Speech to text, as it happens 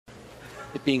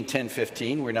It being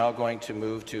 10:15, we're now going to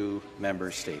move to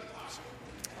member statements.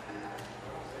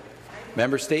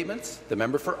 Member statements. The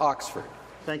member for Oxford.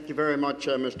 Thank you very much,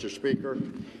 Mr. Speaker.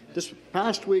 This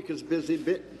past week has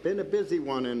been a busy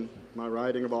one in my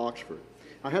riding of Oxford.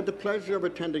 I had the pleasure of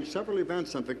attending several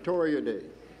events on Victoria Day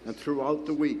and throughout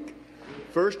the week.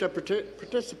 First, I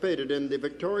participated in the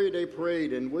Victoria Day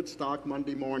Parade in Woodstock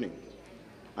Monday morning.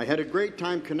 I had a great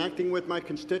time connecting with my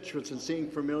constituents and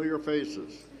seeing familiar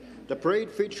faces. The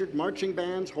parade featured marching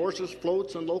bands, horses,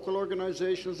 floats, and local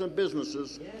organizations and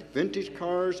businesses, vintage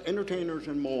cars, entertainers,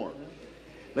 and more.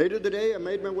 Later today, I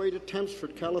made my way to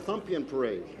Tempsford Calathumpian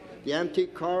Parade. The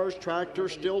antique cars,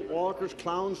 tractors, stilt walkers,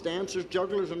 clowns, dancers,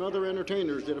 jugglers, and other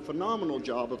entertainers did a phenomenal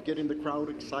job of getting the crowd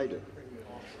excited.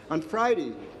 On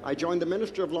Friday, I joined the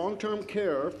Minister of Long-Term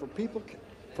Care for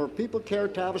People Care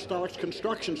Tavistock's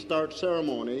construction start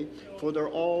ceremony for their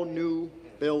all-new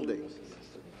building.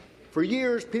 For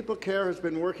years, People Care has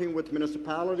been working with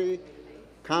municipality,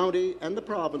 county and the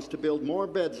province to build more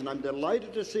beds, and I'm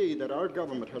delighted to see that our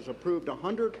government has approved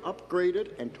 100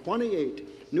 upgraded and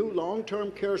 28 new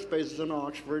long-term care spaces in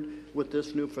Oxford with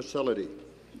this new facility.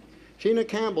 Sheena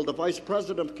Campbell, the Vice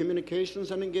President of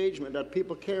Communications and Engagement at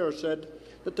People Care, said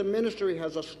that the Ministry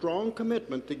has a strong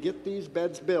commitment to get these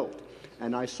beds built,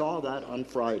 and I saw that on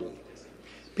Friday.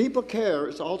 People Care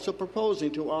is also proposing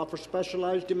to offer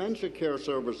specialized dementia care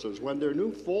services when their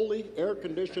new fully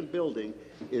air-conditioned building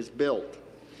is built.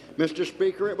 Mr.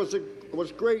 Speaker, it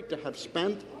was great to have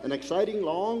spent an exciting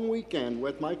long weekend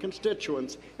with my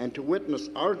constituents and to witness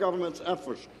our government's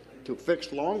efforts to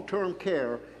fix long-term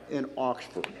care in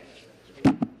Oxford.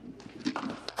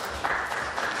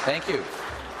 Thank you.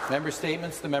 Member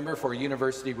statements. The member for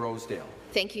University Rosedale.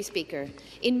 Thank you, Speaker.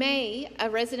 In May, a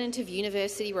resident of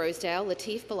University Rosedale,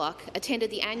 Latif Balak, attended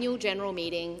the annual general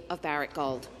meeting of Barrick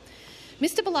Gold.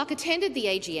 Mr. Balak attended the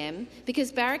AGM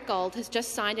because Barrick Gold has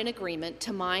just signed an agreement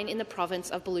to mine in the province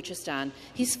of Baluchistan,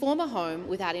 his former home,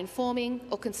 without informing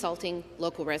or consulting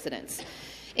local residents.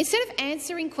 Instead of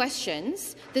answering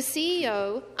questions, the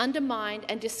CEO undermined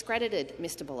and discredited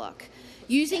Mr. Balak,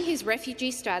 using his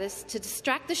refugee status to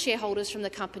distract the shareholders from the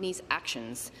company's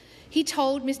actions. He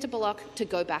told Mr. Balak to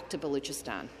go back to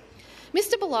Baluchistan.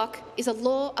 Mr. Balak is a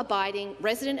law-abiding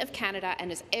resident of Canada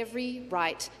and has every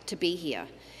right to be here.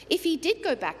 If he did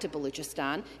go back to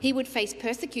Baluchistan, he would face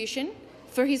persecution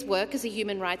for his work as a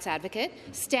human rights advocate,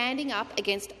 standing up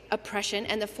against oppression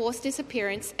and the forced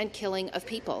disappearance and killing of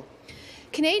people.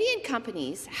 Canadian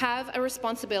companies have a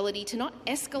responsibility to not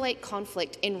escalate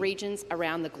conflict in regions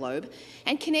around the globe,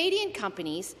 and Canadian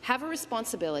companies have a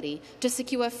responsibility to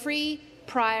secure free,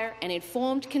 prior and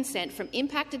informed consent from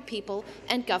impacted people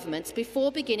and governments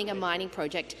before beginning a mining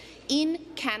project in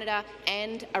Canada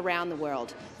and around the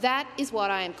world. That is what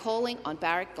I am calling on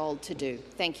Barrick Gold to do.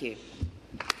 Thank you.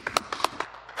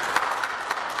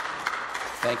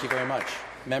 Thank you very much.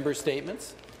 Member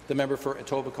statements. The member for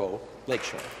Etobicoke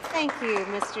Lakeshore. Thank you,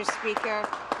 Mr. Speaker.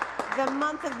 The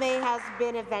month of May has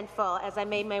been eventful as I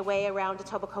made my way around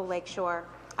Etobicoke Lakeshore.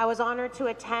 I was honoured to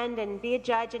attend and be a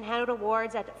judge and hand out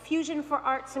awards at Fusion for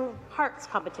Arts and Hearts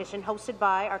competition hosted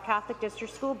by our Catholic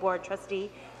District School Board trustee,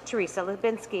 Teresa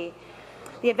Lubinsky.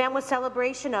 The event was a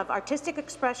celebration of artistic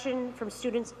expression from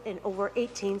students in over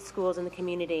 18 schools in the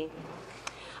community.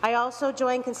 I also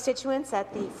joined constituents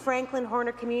at the Franklin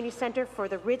Horner Community Centre for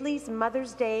the Ridley's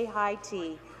Mother's Day High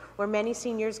Tea, where many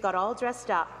seniors got all dressed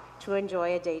up to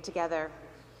enjoy a day together.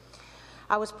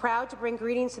 I was proud to bring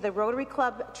greetings to the Rotary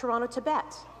Club Toronto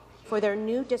Tibet for their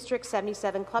new District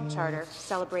 77 Club Charter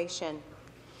celebration.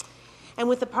 And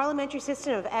with the Parliamentary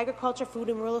Assistant of Agriculture, Food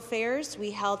and Rural Affairs,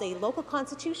 we held a local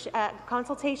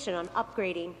consultation on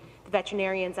upgrading the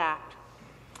Veterinarians Act.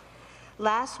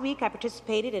 Last week, I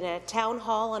participated in a town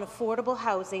hall on affordable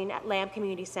housing at Lamb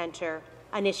Community Centre,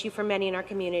 an issue for many in our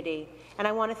community. And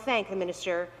I want to thank the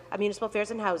Minister of Municipal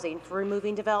Affairs and Housing for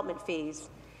removing development fees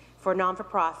for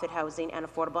non-for-profit housing and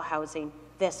affordable housing.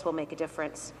 This will make a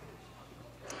difference.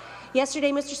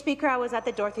 Yesterday, Mr. Speaker, I was at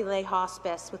the Dorothy Lay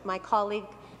Hospice with my colleague,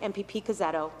 MPP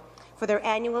Cazzetto, for their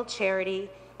annual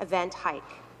charity event hike.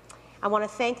 I want to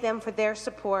thank them for their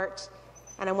support,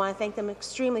 and I want to thank them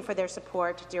extremely for their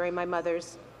support during my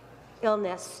mother's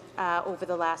illness over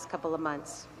the last couple of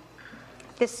months.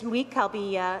 This week,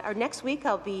 next week,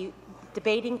 I'll be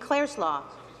debating Clare's Law.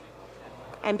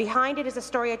 And behind it is a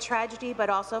story of tragedy, but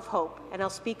also of hope. And I'll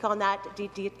speak on that,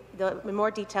 more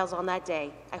details on that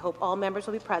day. I hope all members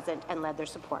will be present and lend their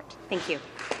support. Thank you.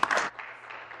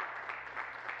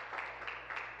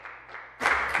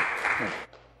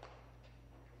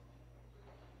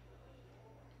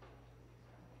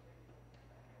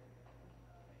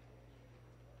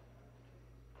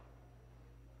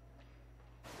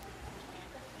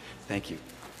 Thank you.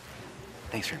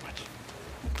 Thanks very much.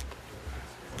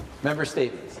 Member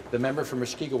statements. The member for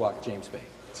Mushkegowuk, James Bay.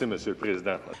 Monsieur le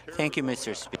Président. Thank you,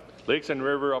 Mr. Speaker. Lakes and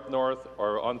rivers up north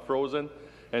are unfrozen,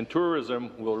 and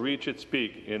tourism will reach its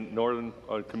peak in northern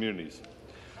communities.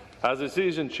 As the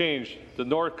season changed, the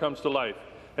north comes to life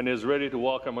and is ready to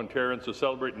welcome Ontarians to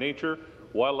celebrate nature,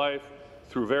 wildlife,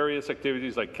 through various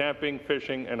activities like camping,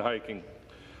 fishing, and hiking.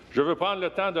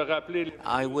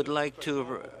 I would like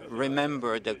to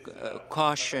remember the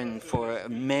caution for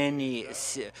many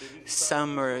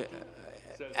summer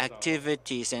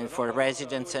activities and for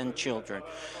residents and children.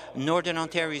 Northern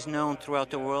Ontario is known throughout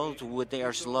the world.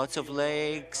 There's lots of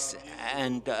lakes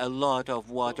and a lot of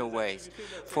waterways.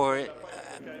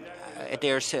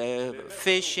 There's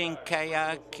fishing,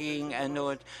 kayaking,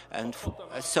 and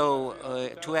so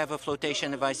to have a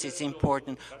flotation device is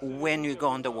important when you go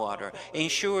on the water.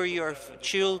 Ensure your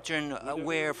children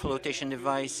wear flotation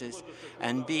devices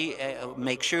and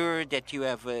make sure that you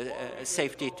have a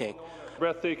safety tick.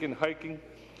 Breathtaking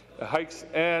hikes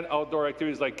and outdoor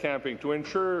activities like camping. To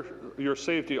ensure your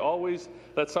safety, always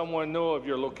let someone know of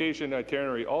your location and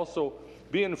itinerary. Also,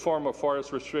 be informed of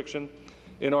forest restriction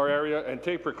in our area and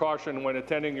take precaution when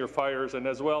attending your fires, and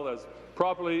as well as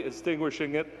properly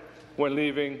extinguishing it when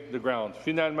leaving the ground.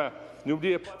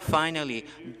 Finally,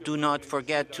 do not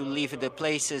forget to leave the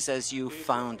places as you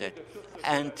found it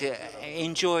and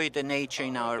enjoy the nature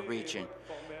in our region.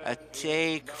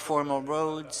 Take formal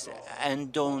roads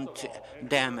and don't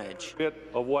damage.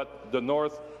 Of what the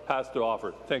North has to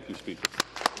offer. Thank you, Speaker.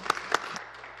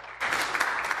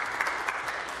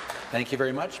 Thank you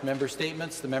very much. Member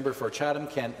statements. The member for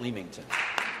Chatham-Kent-Leamington.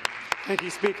 Thank you,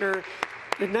 Speaker.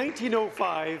 In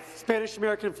 1905,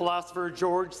 Spanish-American philosopher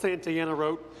George Santayana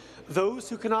wrote, "Those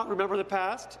who cannot remember the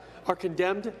past are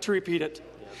condemned to repeat it."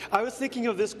 I was thinking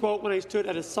of this quote when I stood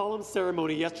at a solemn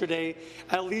ceremony yesterday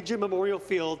at Legion Memorial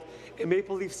Field in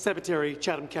Maple Leaf Cemetery,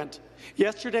 Chatham-Kent.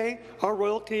 Yesterday, our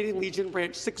Royal Canadian Legion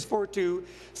Branch 642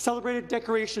 celebrated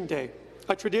Decoration Day,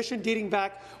 a tradition dating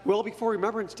back well before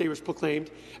Remembrance Day was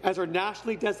proclaimed as our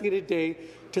nationally designated day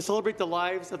to celebrate the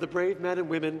lives of the brave men and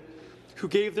women who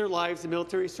gave their lives in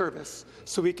military service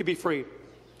so we could be free.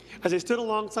 As I stood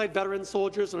alongside veteran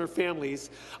soldiers and their families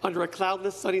under a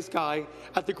cloudless, sunny sky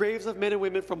at the graves of men and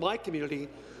women from my community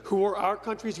who wore our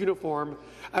country's uniform,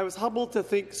 I was humbled to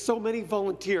think so many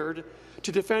volunteered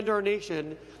to defend our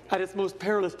nation at its most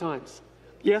perilous times.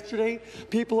 Yesterday,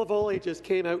 people of all ages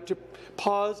came out to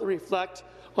pause and reflect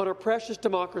on our precious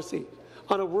democracy,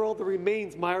 on a world that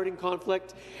remains mired in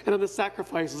conflict, and on the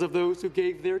sacrifices of those who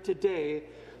gave their today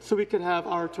so we could have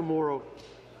our tomorrow.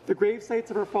 The grave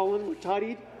sites of our fallen were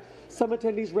tidied. Some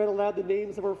attendees read aloud the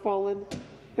names of our fallen,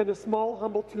 and the small,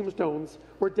 humble tombstones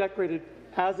were decorated,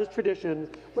 as is tradition,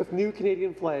 with new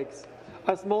Canadian flags,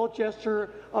 a small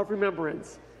gesture of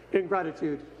remembrance and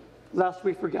gratitude, lest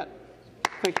we forget.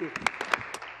 Thank you.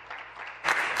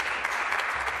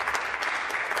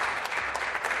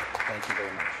 Thank you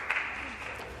very much.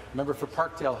 Member for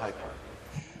Parkdale High Park.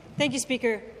 Thank you,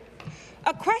 Speaker.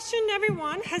 A question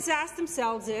everyone has asked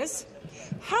themselves is,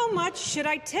 how much should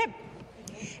I tip?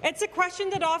 It's a question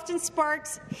that often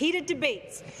sparks heated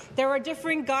debates. There are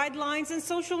differing guidelines and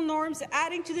social norms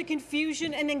adding to the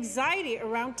confusion and anxiety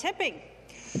around tipping.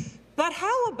 But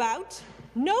how about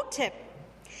no tip?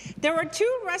 There are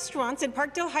two restaurants in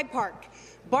Parkdale High Park,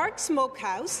 Bark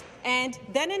Smokehouse and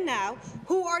Then and Now,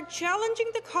 who are challenging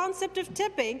the concept of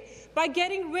tipping by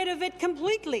getting rid of it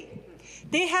completely.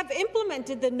 They have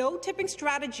implemented the no-tipping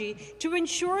strategy to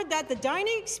ensure that the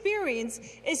dining experience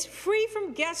is free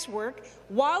from guesswork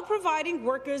while providing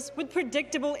workers with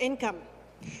predictable income.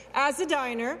 As a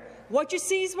diner, what you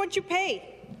see is what you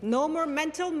pay. No more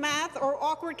mental math or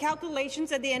awkward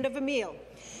calculations at the end of a meal.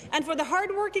 And for the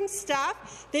hard-working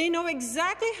staff, they know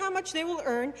exactly how much they will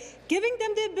earn, giving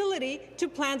them the ability to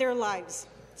plan their lives.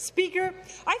 Speaker,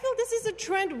 I feel this is a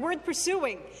trend worth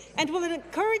pursuing and will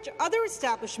encourage other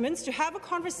establishments to have a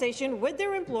conversation with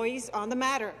their employees on the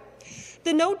matter.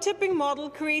 The no-tipping model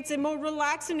creates a more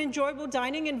relaxed and enjoyable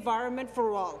dining environment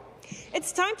for all.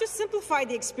 It's time to simplify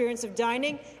the experience of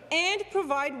dining and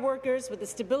provide workers with the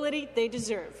stability they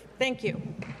deserve. Thank you.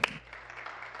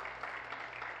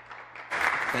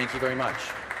 Thank you very much.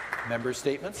 Member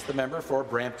statements. The member for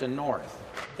Brampton North.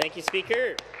 Thank you,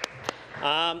 Speaker.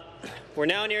 We're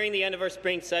now nearing the end of our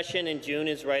spring session, and June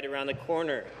is right around the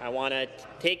corner. I want to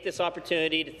take this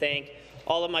opportunity to thank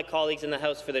all of my colleagues in the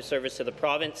House for their service to the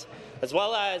province, as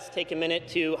well as take a minute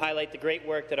to highlight the great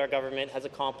work that our government has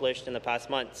accomplished in the past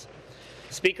months.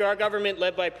 Speaker, our government,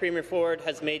 led by Premier Ford,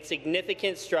 has made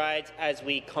significant strides as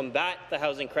we combat the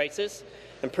housing crisis,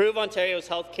 improve Ontario's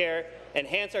health care,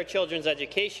 enhance our children's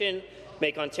education,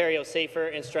 make Ontario safer,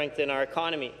 and strengthen our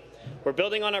economy. We're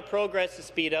building on our progress to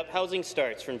speed up housing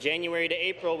starts. From January to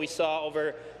April, we saw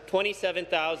over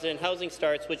 27,000 housing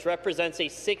starts, which represents a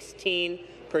 16%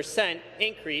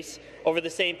 increase over the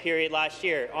same period last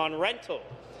year. On rental,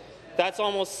 that's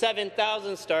almost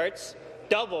 7,000 starts,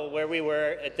 double where we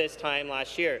were at this time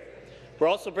last year. We're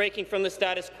also breaking from the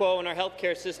status quo in our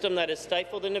healthcare system that has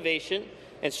stifled innovation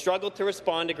and struggled to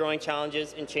respond to growing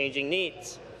challenges and changing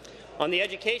needs. On the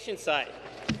education side,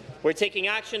 we're taking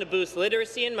action to boost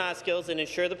literacy and math skills and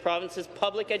ensure the province's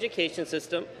public education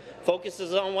system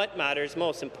focuses on what matters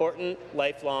most, important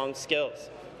lifelong skills.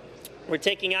 We're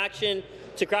taking action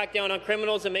to crack down on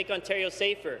criminals and make Ontario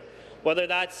safer, whether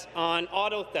that's on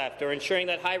auto theft or ensuring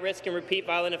that high-risk and repeat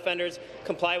violent offenders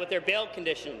comply with their bail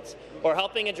conditions, or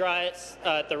helping address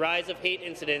the rise of hate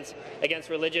incidents against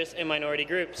religious and minority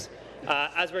groups.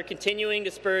 As we're continuing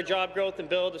to spur job growth and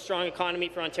build a strong economy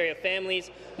for Ontario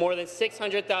families, more than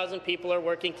 600,000 people are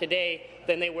working today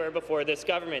than they were before this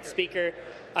government. Speaker,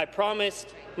 I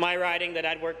promised my riding that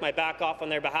I'd work my back off on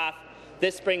their behalf.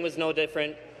 This spring was no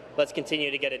different. Let's continue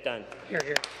to get it done. Hear,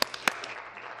 hear.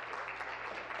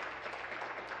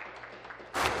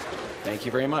 Thank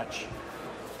you very much.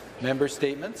 Member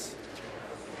statements.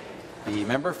 The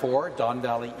member for Don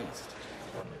Valley East.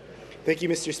 Thank you,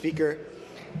 Mr. Speaker.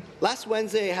 Last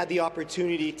Wednesday, I had the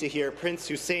opportunity to hear Prince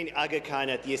Hussein Aga Khan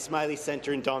at the Ismaili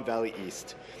Centre in Don Valley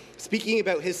East, speaking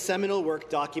about his seminal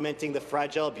work documenting the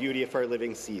fragile beauty of our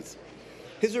living seas.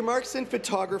 His remarks and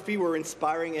photography were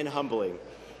inspiring and humbling,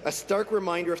 a stark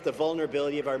reminder of the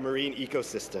vulnerability of our marine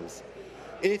ecosystems.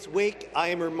 In its wake, I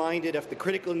am reminded of the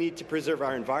critical need to preserve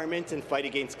our environment and fight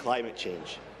against climate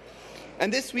change.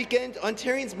 And this weekend,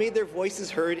 Ontarians made their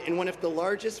voices heard in one of the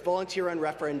largest volunteer-run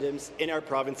referendums in our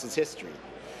province's history.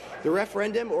 The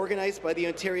referendum, organized by the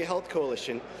Ontario Health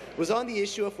Coalition, was on the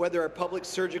issue of whether our public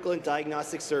surgical and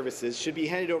diagnostic services should be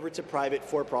handed over to private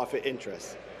for-profit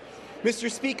interests. Mr.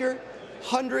 Speaker,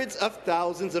 hundreds of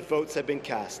thousands of votes have been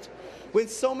cast. When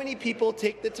so many people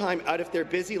take the time out of their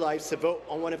busy lives to vote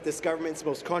on one of this government's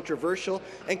most controversial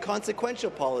and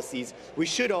consequential policies, we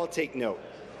should all take note.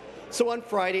 So on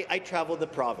Friday, I travelled the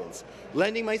province,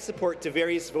 lending my support to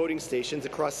various voting stations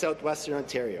across southwestern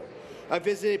Ontario. I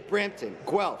visited Brampton,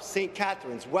 Guelph, St.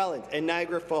 Catharines, Welland, and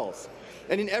Niagara Falls.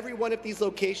 And in every one of these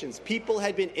locations, people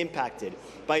had been impacted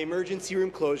by emergency room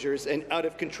closures and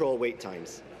out-of-control wait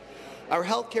times. Our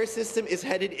healthcare system is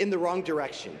headed in the wrong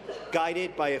direction,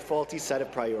 guided by a faulty set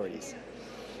of priorities.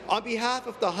 On behalf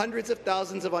of the hundreds of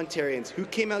thousands of Ontarians who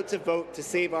came out to vote to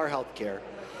save our healthcare,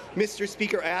 Mr.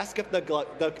 Speaker, I ask of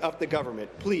the government,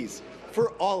 please,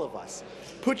 for all of us,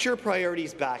 put your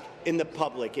priorities back in the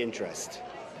public interest.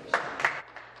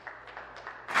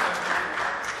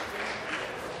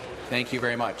 Thank you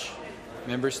very much.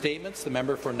 Member statements. The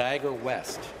member for Niagara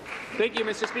West. Thank you,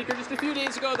 Mr. Speaker. Just a few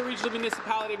days ago, the Regional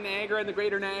Municipality of Niagara and the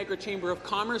Greater Niagara Chamber of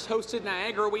Commerce hosted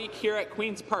Niagara Week here at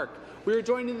Queen's Park. We were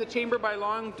joined in the chamber by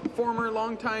former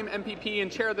longtime MPP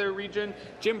and chair of the region,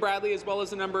 Jim Bradley, as well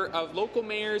as a number of local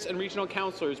mayors and regional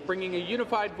councillors, bringing a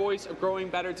unified voice of growing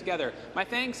better together. My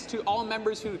thanks to all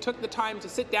members who took the time to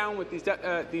sit down with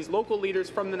these local leaders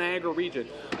from the Niagara region.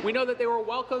 We know that they were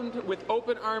welcomed with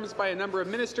open arms by a number of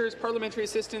ministers, parliamentary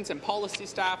assistants, and policy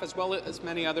staff, as well as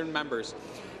many other members.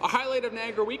 A highlight of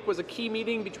Niagara Week was a key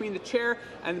meeting between the chair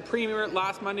and the premier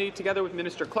last Monday, together with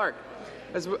Minister Clark.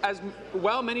 As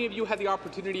well, many of you had the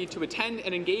opportunity to attend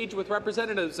and engage with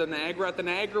representatives of Niagara at the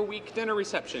Niagara Week dinner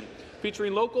reception,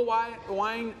 featuring local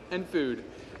wine and food.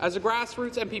 As a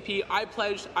grassroots MPP, I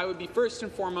pledged I would be first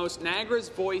and foremost Niagara's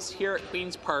voice here at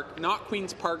Queen's Park, not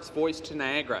Queen's Park's voice to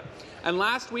Niagara. And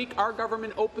last week, our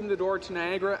government opened the door to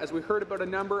Niagara as we heard about a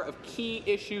number of key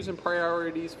issues and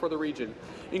priorities for the region,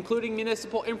 including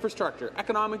municipal infrastructure,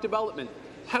 economic development,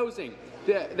 housing,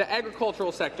 the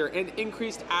agricultural sector, and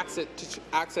increased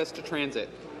access to transit.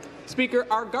 Speaker,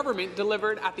 our government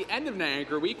delivered at the end of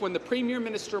Niagara Week when the Premier,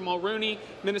 Minister Mulroney,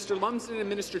 Minister Lumsden and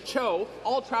Minister Cho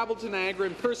all travelled to Niagara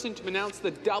in person to announce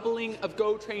the doubling of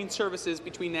GO train services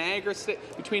between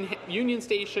Union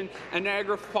Station and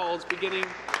Niagara Falls beginning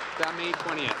on May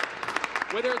 20th.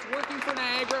 Whether it's working for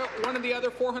Niagara, one of the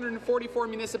other 444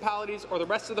 municipalities, or the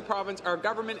rest of the province, our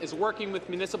government is working with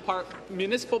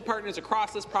municipal partners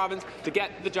across this province to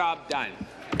get the job done.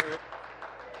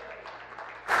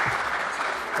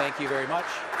 Thank you very much.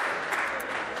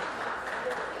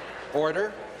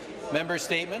 Order. Member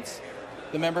statements.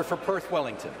 The member for Perth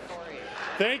Wellington.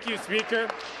 Thank you, Speaker.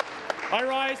 I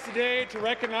rise today to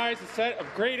recognize a set of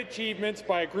great achievements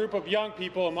by a group of young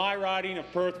people in my riding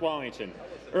of Perth Wellington.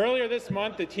 Earlier this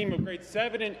month, a team of grade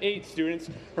 7 and 8 students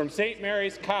from St.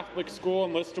 Mary's Catholic School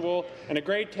in Listowel and a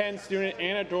grade 10 student,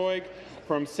 Anna Doig,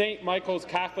 from St. Michael's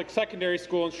Catholic Secondary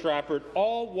School in Stratford,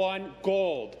 all won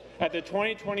gold at the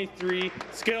 2023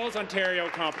 Skills Ontario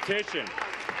competition.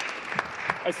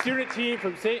 A student team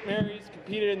from St. Mary's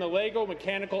competed in the Lego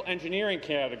Mechanical Engineering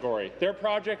category. Their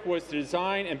project was to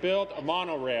design and build a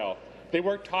monorail. They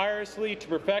worked tirelessly to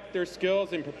perfect their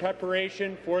skills in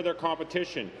preparation for their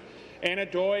competition. Anna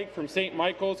Doig from St.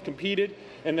 Michael's competed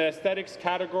in the aesthetics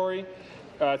category,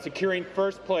 securing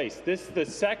first place. This is the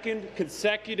second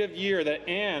consecutive year that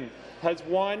Anne has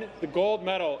won the gold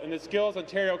medal in the Skills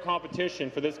Ontario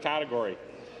competition for this category.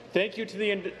 Thank you to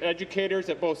the educators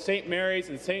at both St. Mary's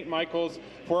and St. Michael's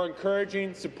for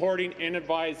encouraging, supporting, and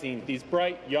advising these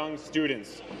bright young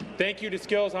students. Thank you to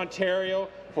Skills Ontario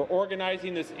for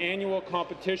organizing this annual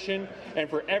competition and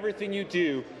for everything you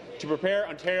do to prepare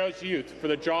Ontario's youth for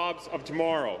the jobs of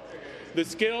tomorrow. The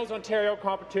Skills Ontario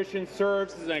competition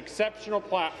serves as an exceptional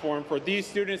platform for these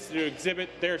students to exhibit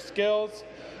their skills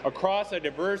across a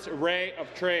diverse array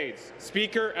of trades.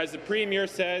 Speaker, as the Premier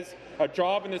says, a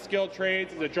job in the skilled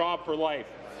trades is a job for life.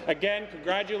 Again,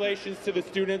 congratulations to the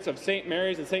students of St.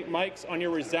 Mary's and St. Mike's on your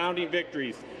resounding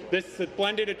victories. This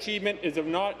splendid achievement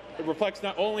reflects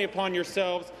not only upon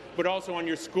yourselves, but also on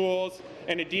your schools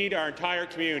and indeed our entire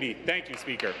community. Thank you,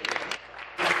 Speaker.